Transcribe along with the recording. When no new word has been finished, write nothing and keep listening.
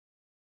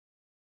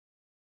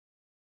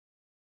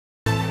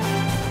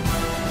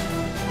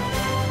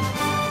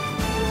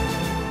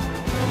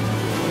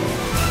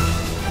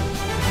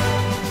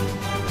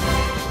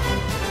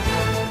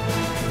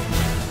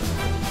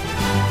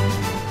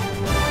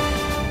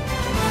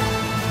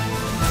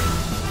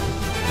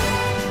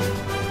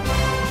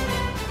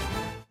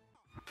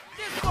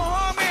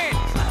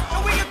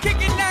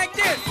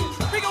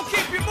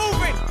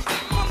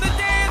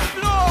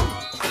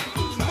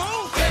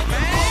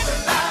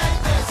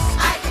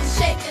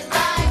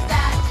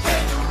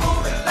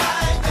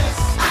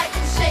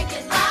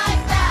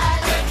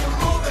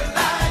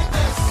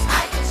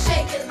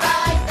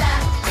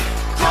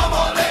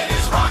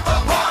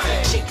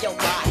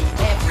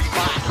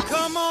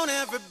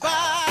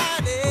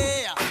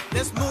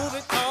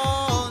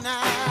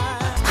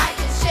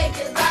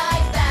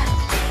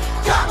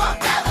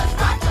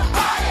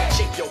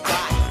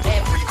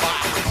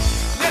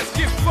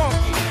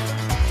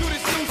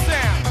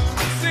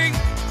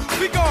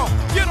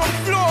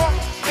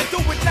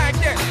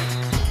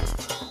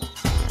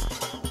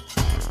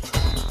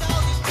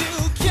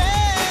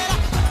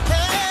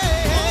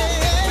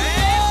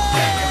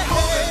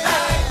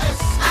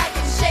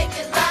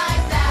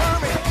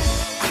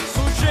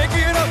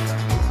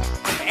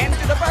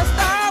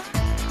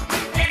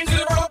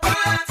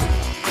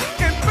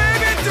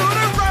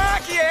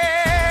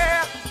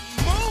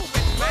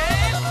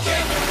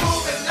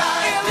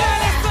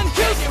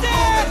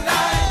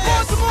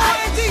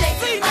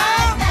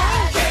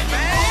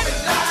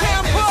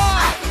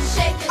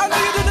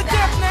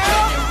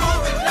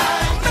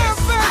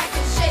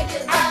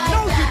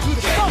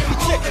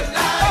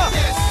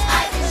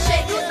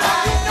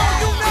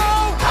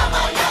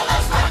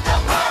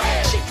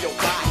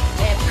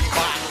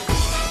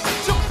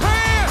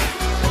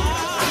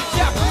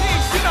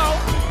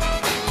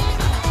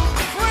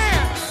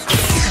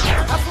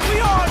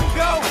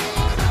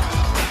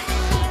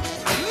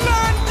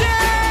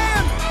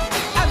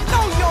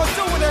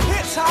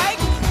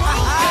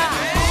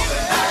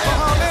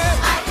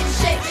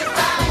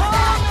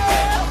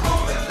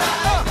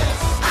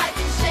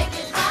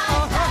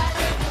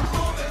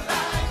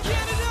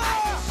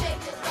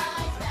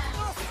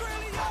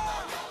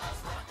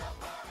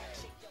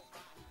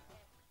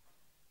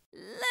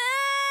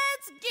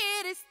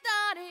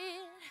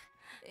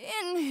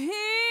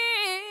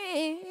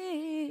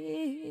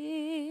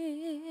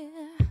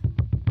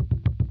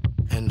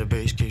and the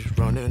bass keeps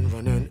running,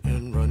 running,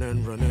 and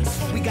running, running.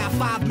 We got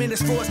 5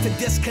 minutes for us to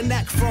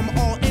disconnect from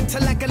all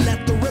intellect and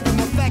let the rhythm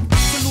affect.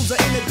 To lose our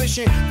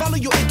inhibition, follow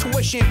your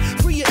intuition,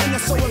 free your inner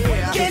soul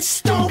and get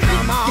stupid.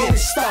 Get it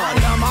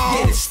started,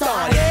 get it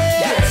started,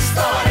 get it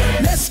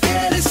started. Let's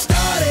get it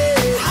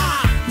started.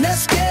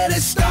 Let's get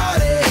it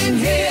started in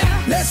here.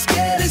 Let's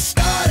get it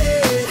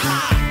started.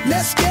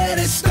 Let's get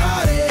it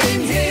started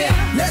in here.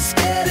 Let's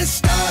get it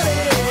started.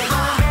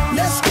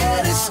 Let's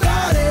get it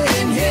started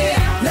in here.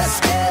 Let's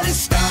get it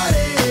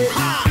started.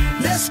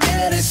 Let's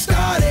get it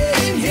started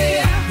in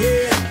here.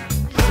 Yeah.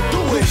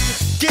 Do it.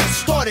 Get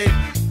started.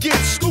 Get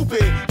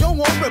stupid. Don't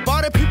worry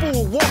about it. People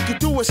will walk you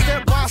through it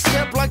step by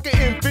step like an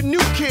infant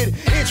new kid.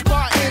 Inch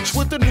by inch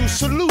with a new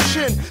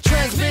solution.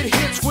 Transmit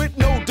hits with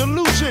no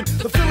delusion.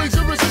 The feeling's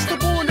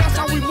irresistible and that's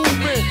how we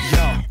move it.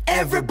 Yo.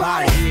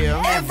 Everybody,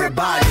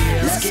 everybody,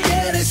 let's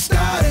get it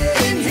started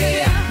in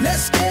here.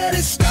 Let's get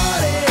it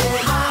started.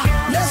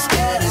 Let's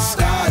get it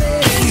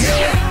started in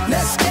here.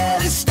 Let's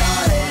get it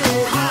started.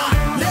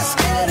 Let's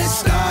get it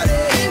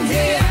started in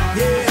here.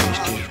 Yeah. Bass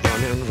keeps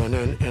running,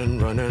 running,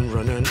 and running,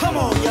 running. Come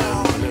on,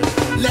 y'all.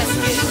 Let's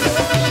get it.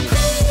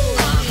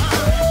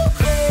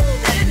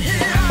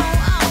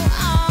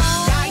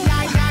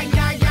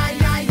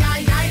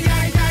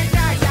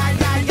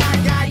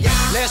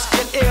 Let's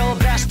get ill,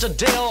 that's the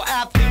deal.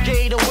 At the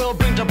gate, we'll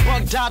bring the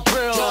bug-dot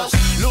drill.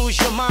 Lose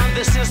your mind,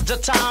 this is the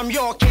time.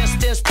 You can't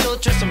stand still,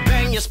 twist and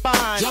bang your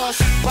spine.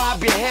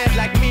 Bob your head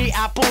like me,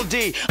 Apple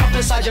D. Up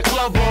inside your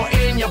club or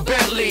in your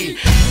Bentley.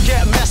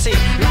 Get messy,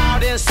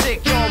 loud and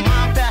sick. Your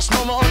mind fast,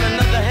 no more on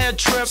another head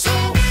trip.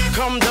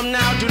 Come them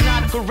now, do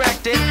not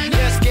correct it.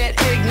 Let's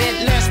get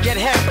ignorant, let's get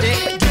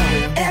hectic.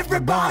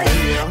 Everybody,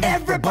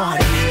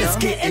 everybody, let's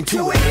get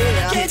into it.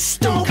 Get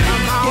stupid,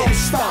 get it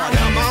started,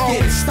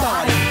 get it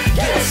started,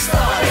 get it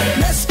started.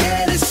 Let's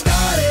get it started.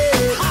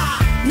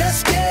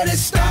 Let's get it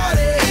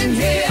started in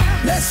here.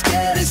 Let's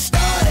get it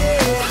started.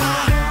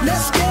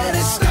 Let's get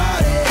it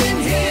started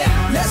in here.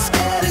 Let's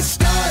get it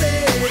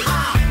started.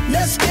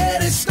 Let's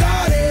get it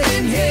started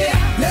in here.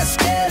 Let's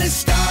get it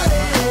started.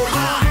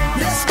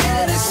 Let's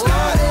get it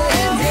started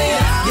in here.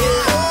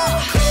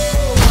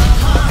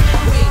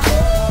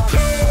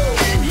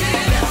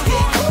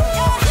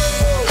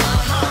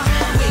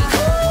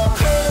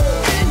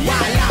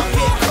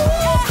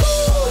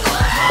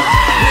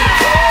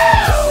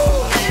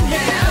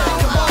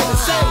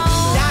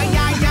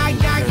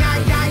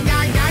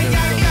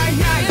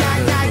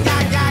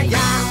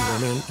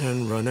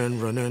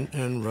 Running, running,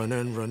 and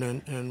running,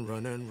 running, and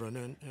running,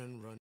 running,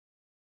 and running.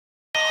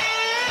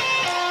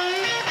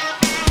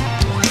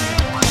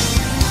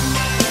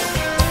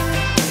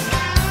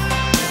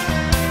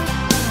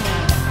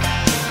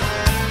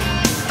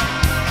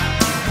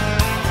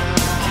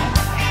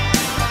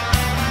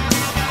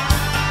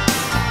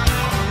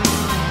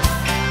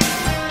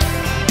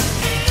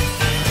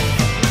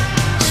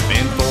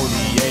 Spent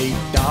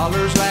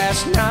 $48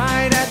 last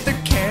night at the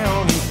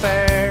county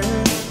fair.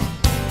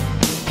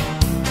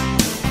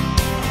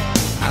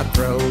 I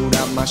throwed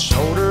out my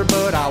shoulder,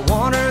 but I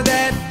want her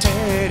that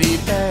teddy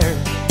bear.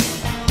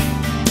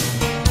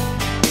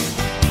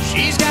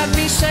 She's got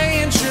me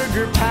saying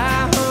sugar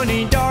pie,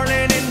 honey,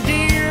 darling, and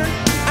dear.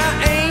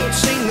 I ain't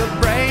seen the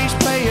Braves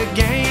play a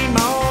game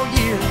all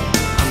year.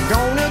 I'm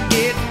gonna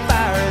get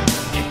fired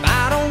if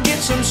I don't get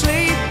some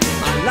sleep.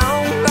 My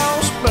long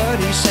lost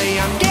buddies say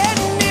I'm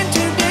getting in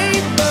too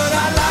deep, but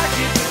I like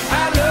it,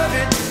 I love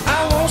it,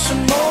 I want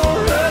some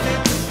more of it.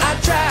 I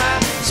try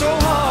so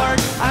hard,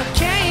 I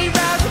can't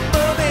rise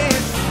above it.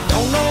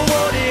 Don't know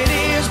what it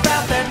is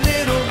about that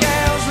little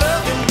gal's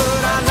loving,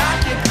 but I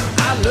like it,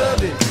 I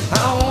love it,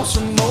 I want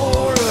some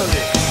more of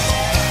it.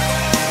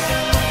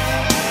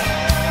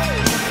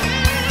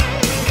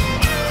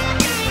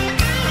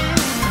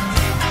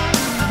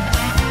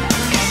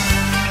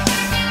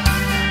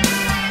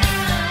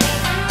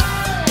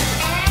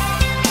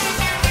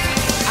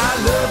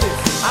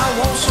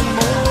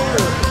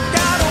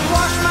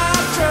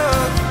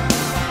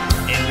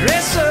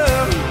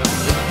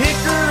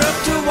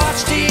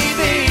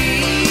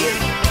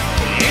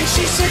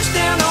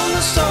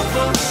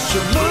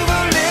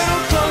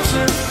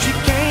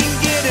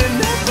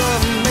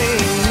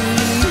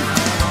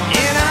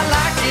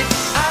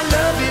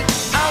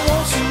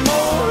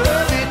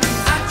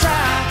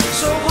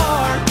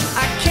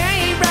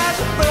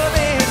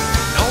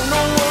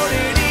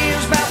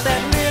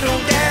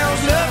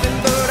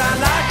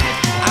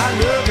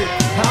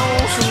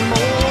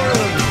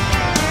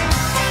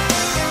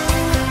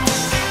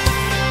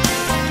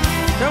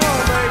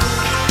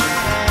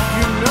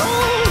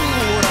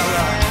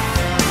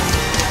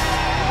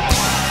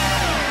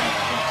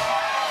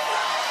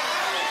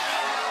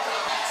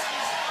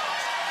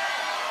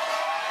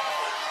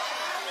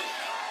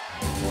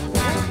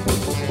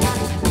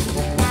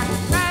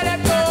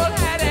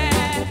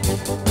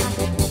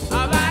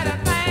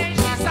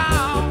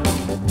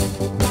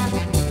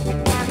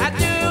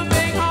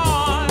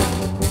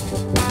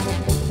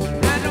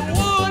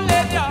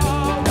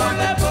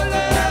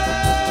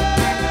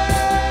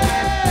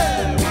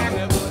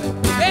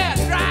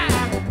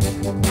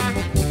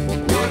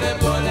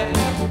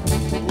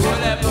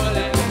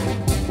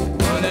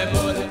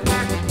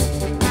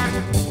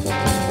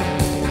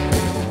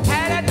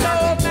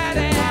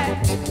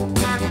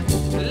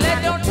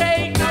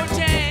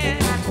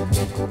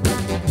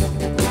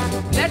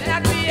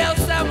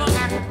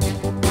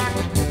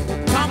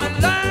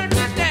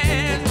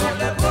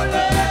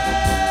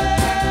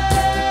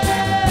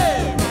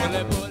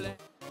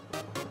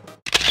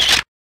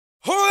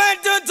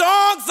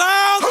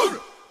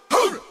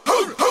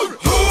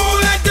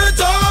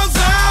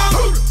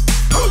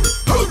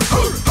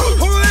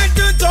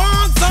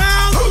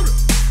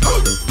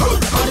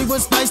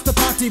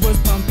 was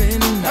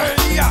pumping.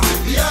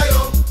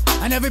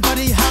 And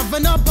everybody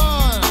having a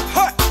ball.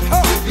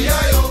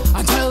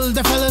 Until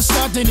the fellas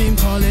start the name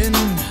calling.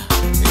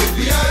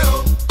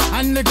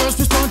 And the girls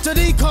respond to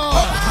the call.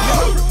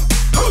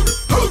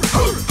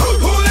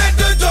 Who let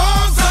the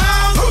dogs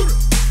out?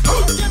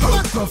 Get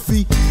back,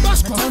 Puffy. I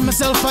tell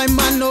myself I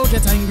man no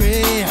get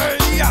angry.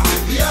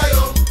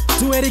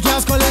 Two 80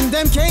 cows calling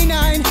them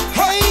K9.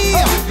 Hey,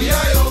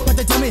 but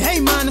they tell me, hey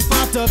man, it's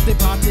part of the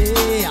party.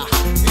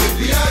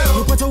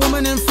 You put a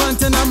woman in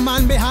front and a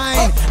man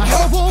behind. I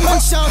heard a woman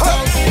shout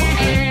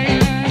out.